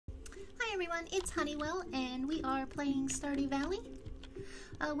everyone, it's Honeywell and we are playing Stardew Valley.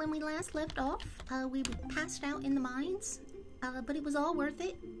 When we last left off, we passed out in the mines, but it was all worth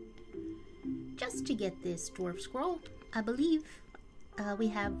it just to get this dwarf scroll. I believe we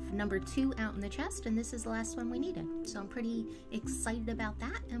have number 2 out in the chest and this is the last one we needed. So I'm pretty excited about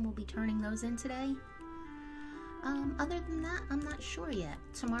that and we'll be turning those in today. Other than that, I'm not sure yet.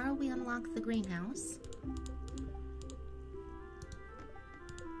 Tomorrow we unlock the greenhouse.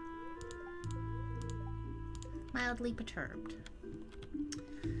 Mildly perturbed.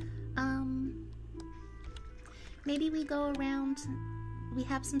 Maybe we go around, we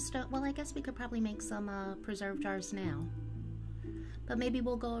have some stuff, well I guess we could probably make some preserve jars now. But maybe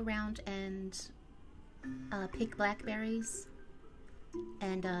we'll go around and pick blackberries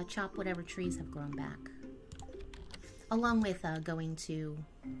and chop whatever trees have grown back. Along with going to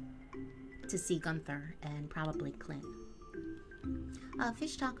see Gunther and probably Clint.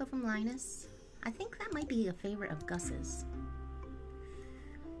 Fish taco from Linus. I think that might be a favorite of Gus's.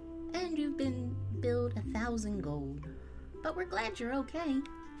 And you've been billed 1,000 gold. But we're glad you're okay.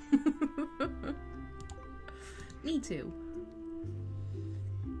 Me too.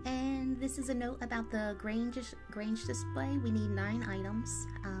 And this is a note about the Grange display. We need 9 items.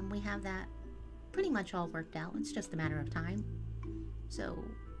 We have that pretty much all worked out. It's just a matter of time. So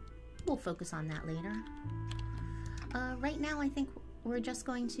we'll focus on that later. Right now I think we're just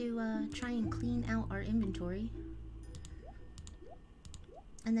going to try and clean out our inventory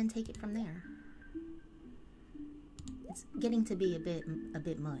and then take it from there. It's getting to be a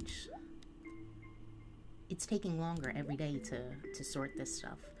bit much. It's taking longer every day to sort this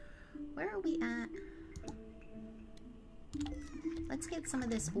stuff. Where are we at? Let's get some of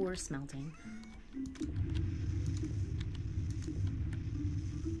this ore smelting.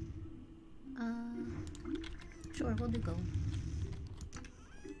 Sure, we'll do gold.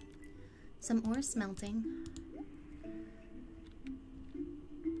 Some ore smelting.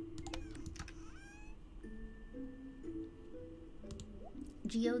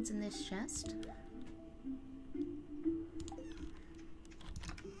 Geodes in this chest.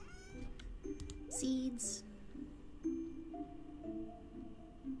 Seeds.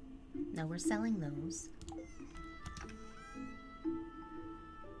 No, we're selling those.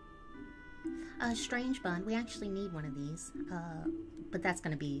 Strange bun. We actually need one of these. But that's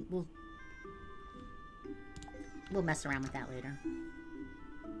gonna be, we'll mess around with that later.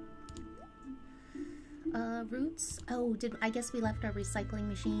 Roots. Oh, I guess we left our recycling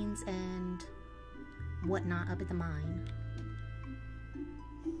machines and whatnot up at the mine.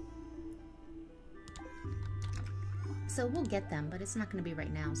 So we'll get them, but it's not going to be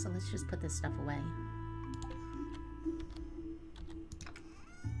right now, so let's just put this stuff away.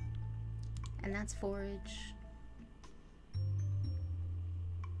 And that's forage.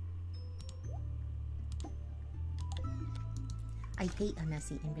 I hate a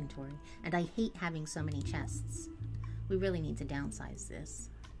messy inventory, and I hate having so many chests. We really need to downsize this.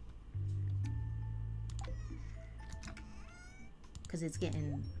 Because it's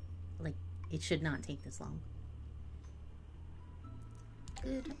getting, like, it should not take this long.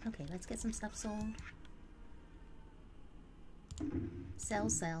 Good. Okay, let's get some stuff sold. Sell,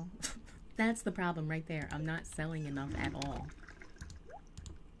 sell. That's the problem right there. I'm not selling enough at all.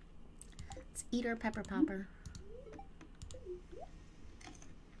 Let's eat our pepper popper.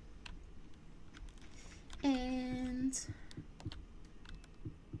 And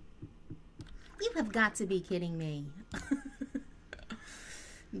you have got to be kidding me.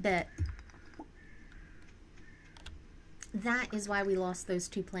 That is why we lost those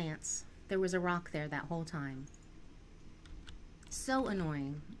 2 plants. There was a rock there that whole time. So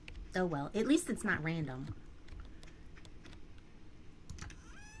annoying. Oh well, at least it's not random.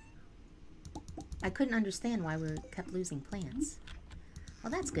 I couldn't understand why we kept losing plants.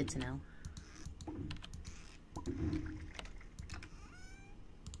 Well, that's good to know.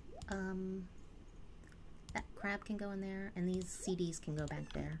 That crab can go in there, and these CDs can go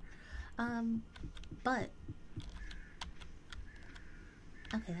back there. But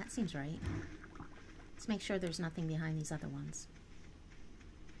okay, that seems right. Let's make sure there's nothing behind these other ones.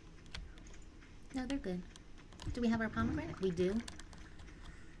 No, they're good. Do we have our pomegranate? We do.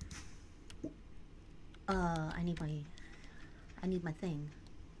 I need my thing.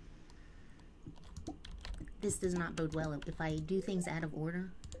 This does not bode well. If I do things out of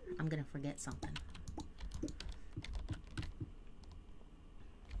order, I'm gonna forget something.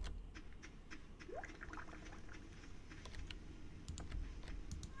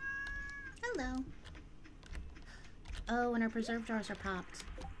 Hello. Oh, and our preserve jars are popped.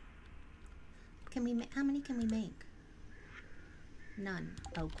 Can we how many can we make? None.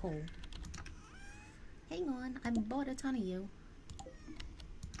 Oh, coal. Hang on, I bought a ton of you.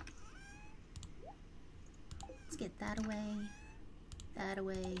 Let's get that away. That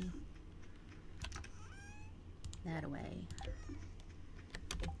away. That away.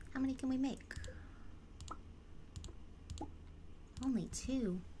 How many can we make? Only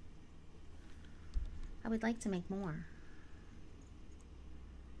 2. I would like to make more.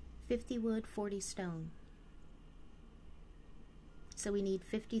 50 wood, 40 stone. So we need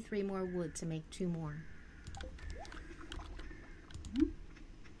 53 more wood to make 2 more.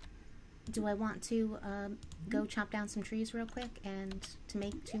 Do I want to go chop down some trees real quick and to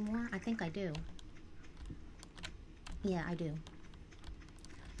make 2 more? I think I do. Yeah, I do.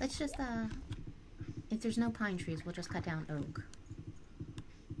 Let's just, if there's no pine trees, we'll just cut down oak.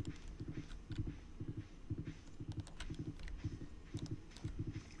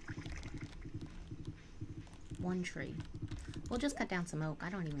 One tree. We'll just cut down some oak. I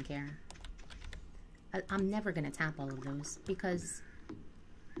don't even care. I'm never going to tap all of those because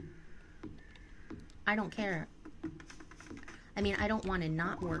I don't care. I mean, I don't want to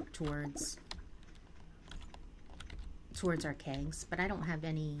not work towards our kegs, but I don't have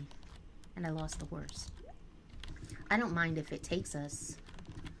any, and I lost the horse. I don't mind if it takes us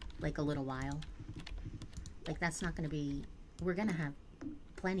like a little while. Like that's not going to be, we're going to have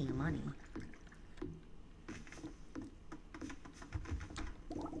plenty of money.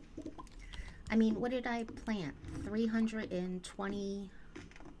 I mean, what did I plant? 320...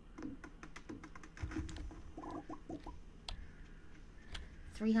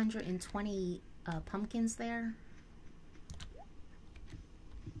 320 pumpkins there.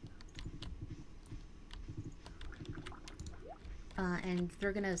 And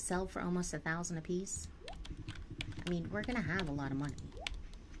they're gonna sell for almost 1,000 a piece. I mean, we're gonna have a lot of money.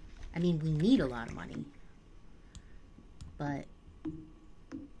 I mean, we need a lot of money. But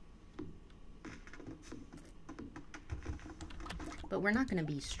we're not gonna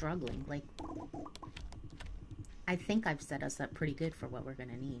be struggling. Like, I think I've set us up pretty good for what we're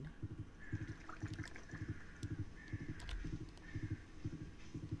gonna need.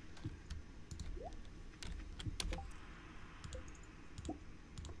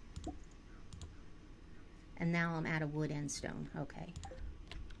 And now I'm out of wood and stone. Okay.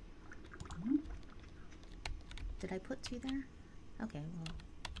 Did I put 2 there? Okay, well.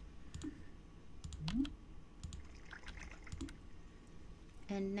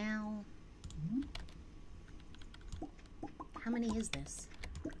 And now, how many is this?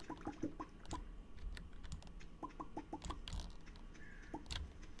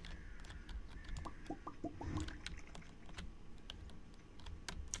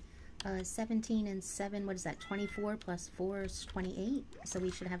 17 and 7, what is that? 24 plus 4 is 28. So we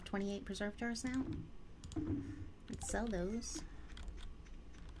should have 28 preserve jars now. Let's sell those.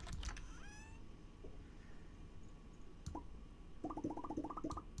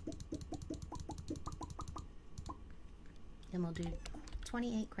 And we'll do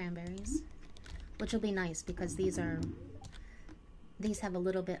 28 cranberries, which will be nice because these have a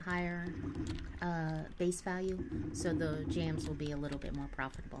little bit higher base value, so the jams will be a little bit more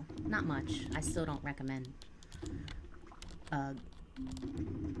profitable. Not much. I still don't recommend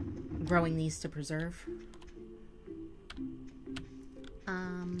growing these to preserve.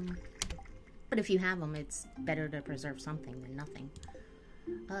 But if you have them, it's better to preserve something than nothing.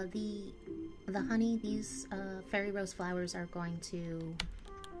 The honey, these fairy rose flowers are going to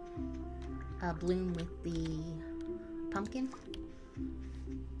bloom with the pumpkin.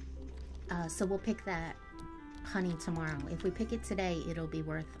 So we'll pick that honey tomorrow. If we pick it today, it'll be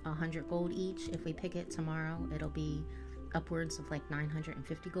worth 100 gold each. If we pick it tomorrow, it'll be upwards of like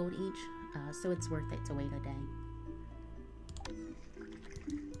 950 gold each. So it's worth it to wait a day.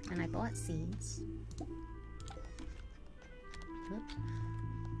 And I bought seeds. Whoop.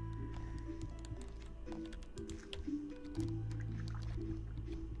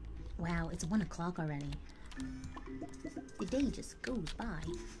 Wow, it's 1 o'clock already. The day just goes by.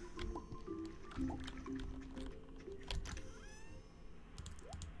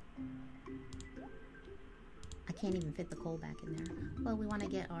 I can't even fit the coal back in there. Well, we want to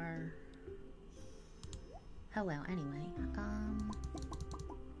get our... Oh well, anyway.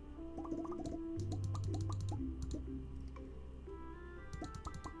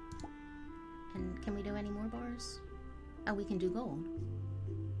 And can we do any more bars? Oh, we can do gold.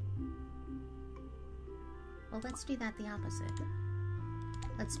 Well, let's do that the opposite.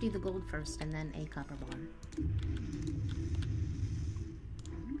 Let's do the gold first and then a copper bar.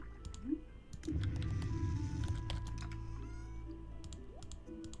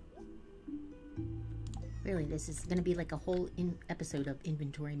 Really, this is going to be like a whole episode of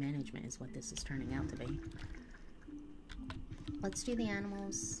inventory management is what this is turning out to be. Let's do the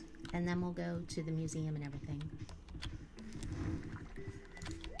animals, and then we'll go to the museum and everything.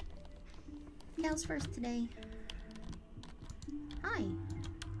 Cows first today. Hi.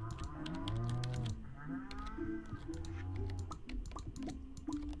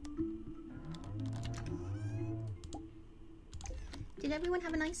 Did everyone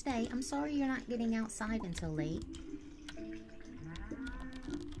have a nice day? I'm sorry you're not getting outside until late.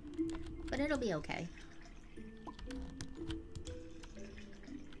 But it'll be okay.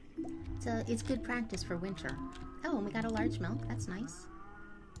 It's good practice for winter. Oh, and we got a large milk. That's nice.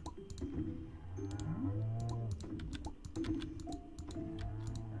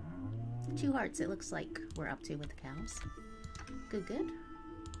 Two hearts it looks like we're up to with the cows. Good, good.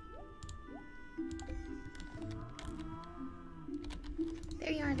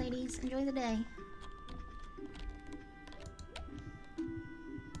 There you are, ladies. Enjoy the day.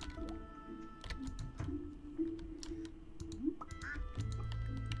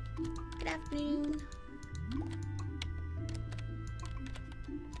 Good afternoon.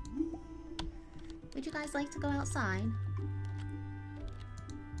 Would you guys like to go outside?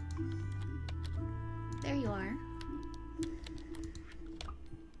 There you are.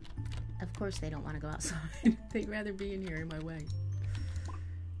 Of course they don't want to go outside. They'd rather be in here in my way.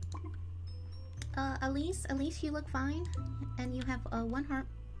 Elise, you look fine. And you have one heart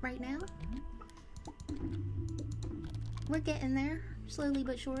right now. We're getting there, slowly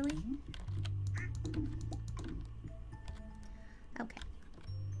but surely. Okay.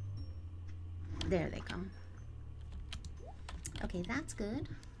 There they come. Okay, that's good.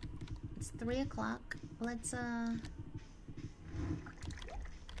 It's 3 o'clock. Let's,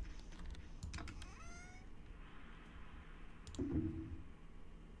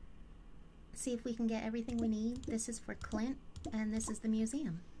 see if we can get everything we need. This is for Clint, and this is the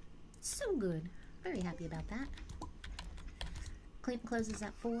museum. So good. Very happy about that. Clint closes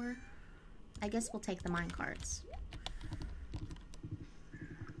at 4. I guess we'll take the mine carts.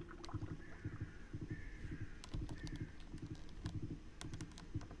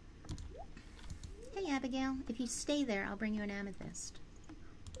 Hey Abigail, if you stay there, I'll bring you an amethyst.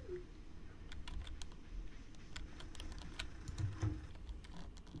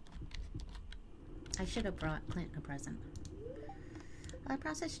 I should have brought Clint a present.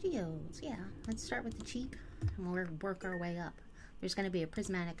 Process Studios, yeah. Let's start with the cheap, and we'll work our way up. There's going to be a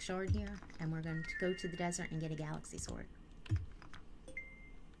prismatic shard here, and we're going to go to the desert and get a galaxy sword.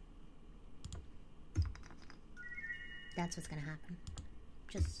 That's what's going to happen.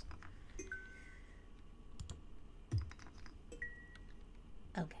 Just...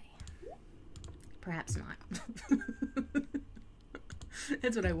 okay. Perhaps not.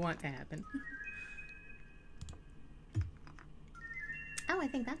 That's what I want to happen. Oh, I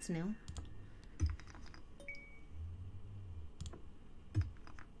think that's new.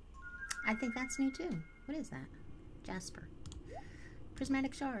 I think that's new too. What is that? Jasper.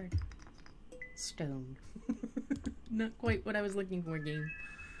 Prismatic shard. Stone. Not quite what I was looking for, game.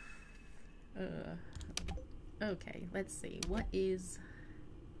 Okay, let's see. What is...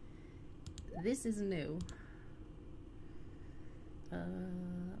 This is new.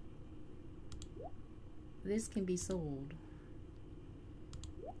 This can be sold.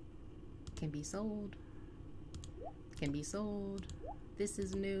 Can be sold. Can be sold. This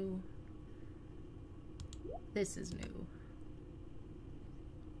is new. This is new.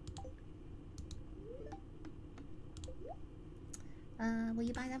 Will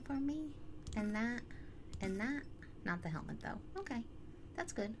you buy that for me? And that. And that. Not the helmet though. Okay.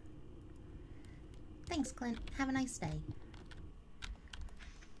 That's good. Thanks, Clint. Have a nice day.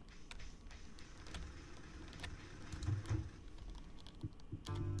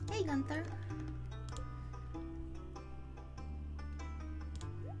 Hey, Gunther.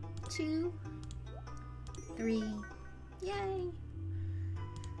 2, 3. Yay!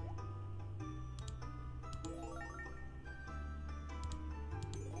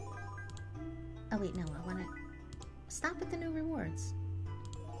 Oh wait, no, I want to stop with the new rewards.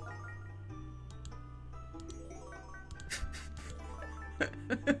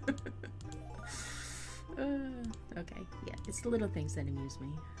 Okay, yeah, it's the little things that amuse me.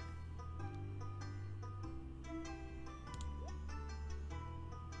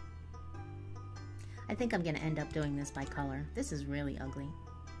 I think I'm gonna end up doing this by color. This is really ugly.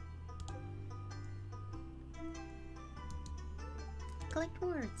 Collect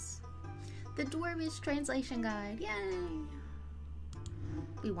words. The Dwarvish translation guide. Yay!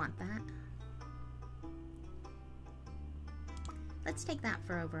 We want that. Let's take that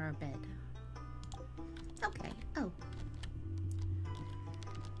for over our bed. Okay. Oh.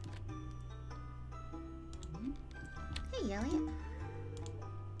 Hey, Elliot.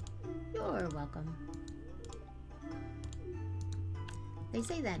 You're welcome. They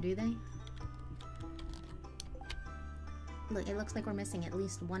say that, do they? Look, it looks like we're missing at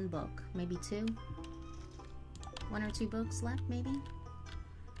least one book. Maybe two? One or two books left, maybe?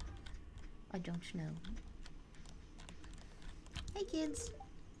 I don't know. Hey, kids.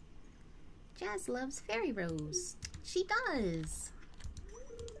 Jazz loves Fairy Rose. She does.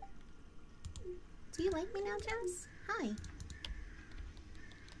 Do you like me now, Jazz? Hi.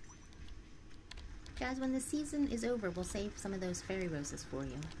 Jazz, when the season is over, we'll save some of those fairy roses for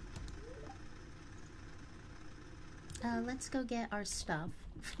you. Let's go get our stuff.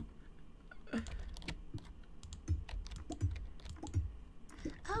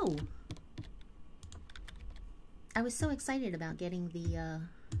 Oh! I was so excited about getting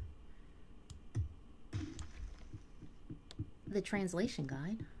the translation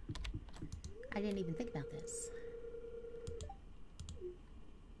guide. I didn't even think about this.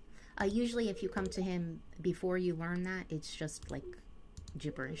 Usually if you come to him before you learn that, it's just like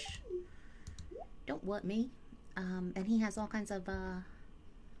gibberish. Don't what me. And he has all kinds of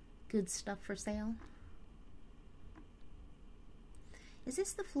good stuff for sale. Is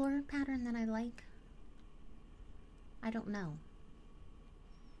this the floor pattern that I like? I don't know.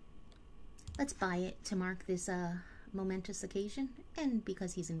 Let's buy it to mark this momentous occasion, and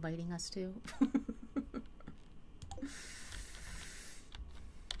because he's inviting us to.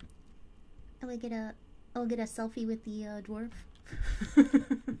 I'll get a selfie with the dwarf.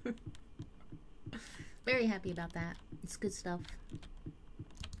 Very happy about that. It's good stuff.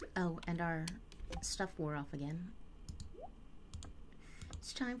 Oh, and our stuff wore off again.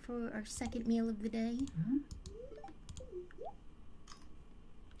 It's time for our second meal of the day.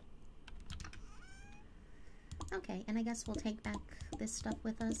 Okay, and I guess we'll take back this stuff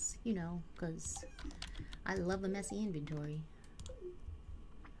with us, you know, because I love a messy inventory.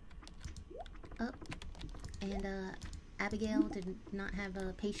 Oh, and Abigail did not have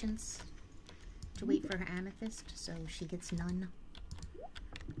patience to wait for her amethyst, so she gets none.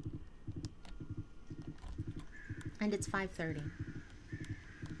 And it's 5:30.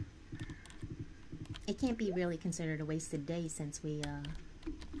 It can't be really considered a wasted day since we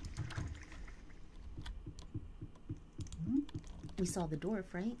saw the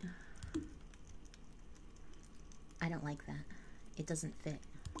dwarf, right? I don't like that. It doesn't fit.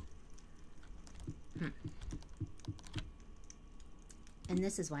 And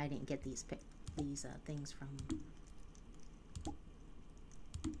this is why I didn't get these things from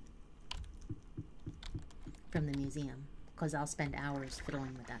the museum, because I'll spend hours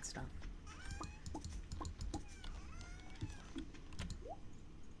fiddling with that stuff.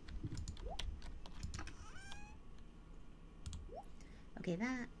 Okay,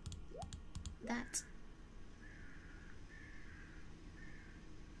 that.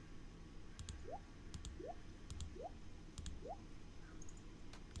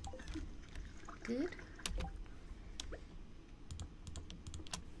 Good.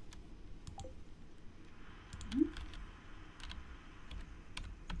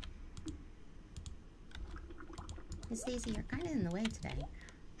 Miss Daisy, you're kind of in the way today.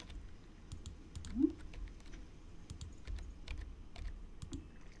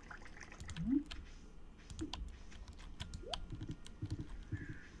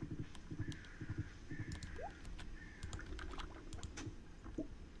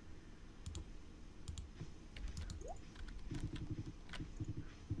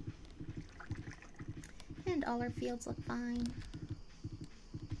 And all our fields look fine.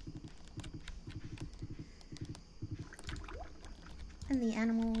 And the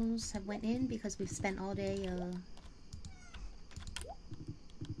animals have went in because we've spent all day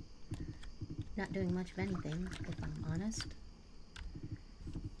not doing much of anything, if I'm honest.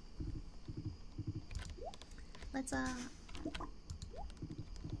 Let's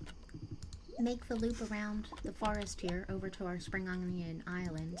make the loop around the forest here over to our Spring Onion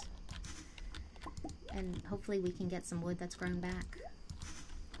Island. And hopefully we can get some wood that's grown back.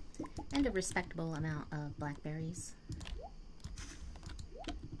 And a respectable amount of blackberries.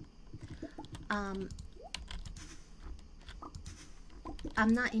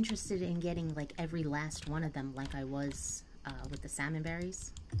 I'm not interested in getting like every last one of them like I was with the salmon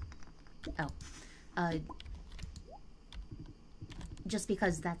berries. Just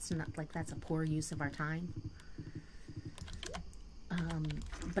because that's not like that's a poor use of our time.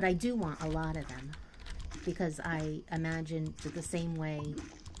 But I do want a lot of them because I imagine that the same way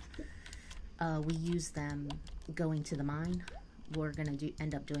we use them going to the mine, we're gonna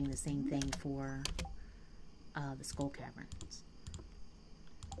end up doing the same thing for the skull caverns.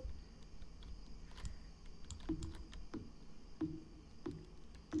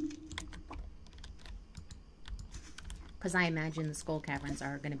 Because I imagine the skull caverns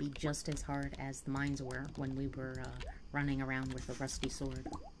are going to be just as hard as the mines were when we were running around with a rusty sword.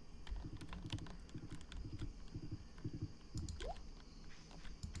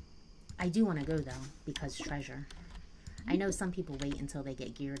 I do want to go though, because treasure. I know some people wait until they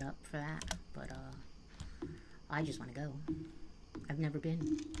get geared up for that, but I just want to go. I've never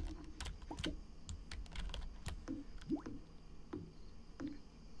been.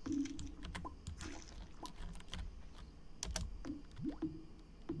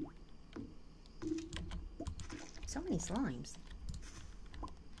 So many slimes.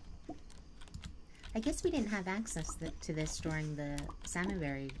 I guess we didn't have access to this during the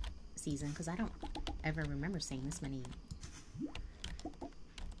salmonberry season, because I don't ever remember seeing this many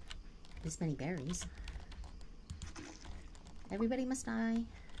berries. Everybody must die.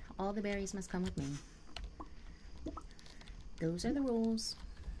 All the berries must come with me. Those are the rules.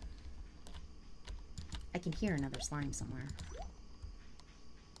 I can hear another slime somewhere.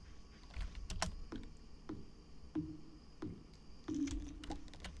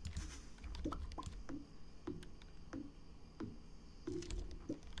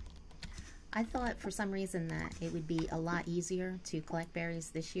 I thought for some reason that it would be a lot easier to collect berries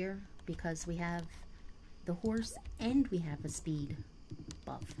this year because we have the horse and we have a speed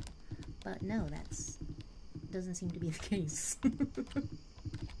buff. But no, that's doesn't seem to be the case.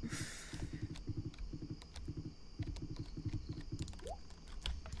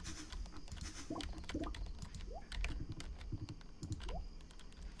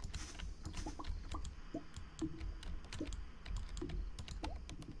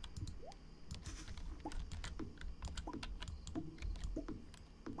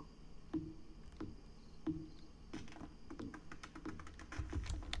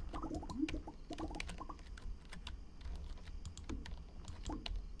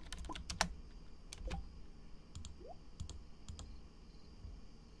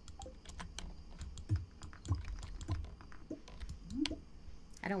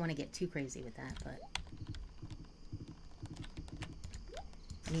 I don't want to get too crazy with that, but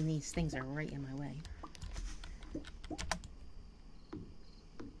I mean, these things are right in my way.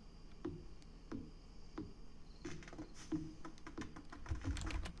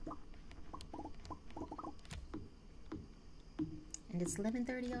 And it's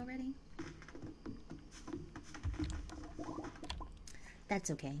 11:30 already?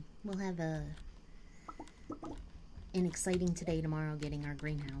 That's okay. We'll have an exciting today tomorrow getting our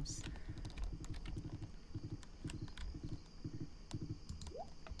greenhouse.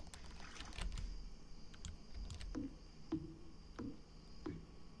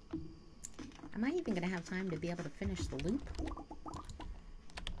 Am I even going to have time to be able to finish the loop?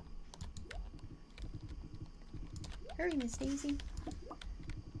 Hurry, Miss Daisy.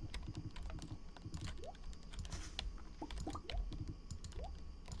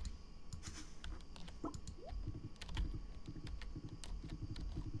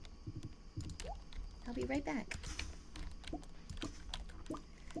 I'll be right back.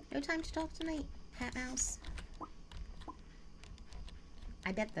 No time to talk tonight, Hat Mouse.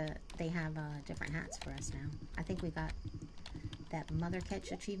 I bet they have different hats for us now. I think we got that Mother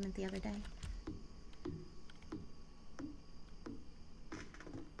Catch achievement the other day.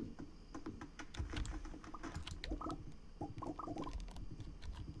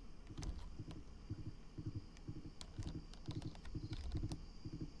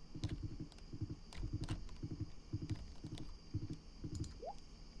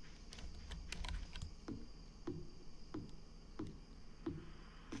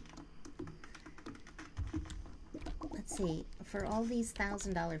 See, for all these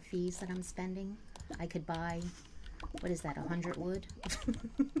 $1,000 fees that I'm spending, I could buy, what is that, 100 wood?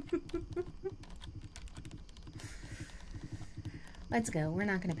 Let's go. We're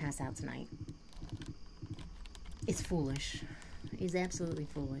not going to pass out tonight. It's foolish. It's absolutely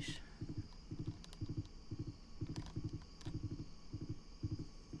foolish.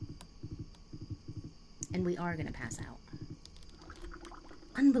 And we are going to pass out.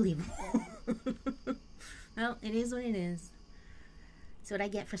 Unbelievable. Well, it is what it is. It's what I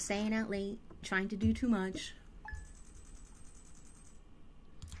get for staying out late, trying to do too much.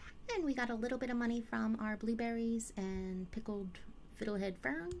 And we got a little bit of money from our blueberries and pickled fiddlehead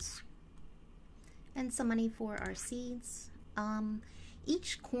ferns. And some money for our seeds.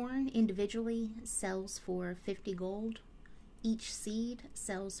 Each corn individually sells for 50 gold. Each seed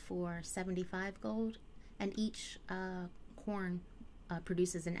sells for 75 gold. And each corn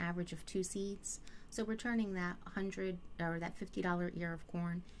produces an average of 2 seeds. So we're turning that that $50 ear of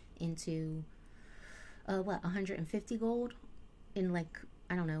corn into 150 gold in like,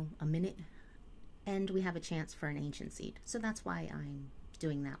 I don't know, a minute. And we have a chance for an ancient seed. So that's why I'm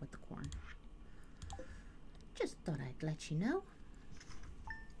doing that with the corn. Just thought I'd let you know.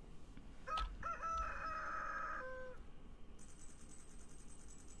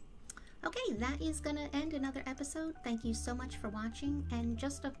 Okay, that is gonna end another episode. Thank you so much for watching. And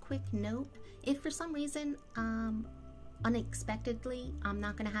just a quick note, if for some reason, unexpectedly, I'm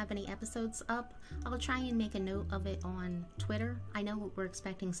not gonna have any episodes up, I'll try and make a note of it on Twitter. I know we're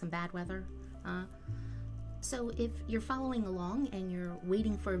expecting some bad weather. So if you're following along and you're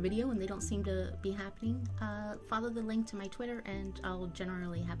waiting for a video and they don't seem to be happening, follow the link to my Twitter and I'll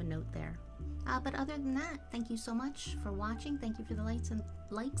generally have a note there. But other than that, thank you so much for watching. Thank you for the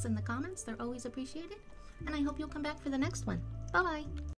likes and the comments. They're always appreciated. And I hope you'll come back for the next one. Bye-bye.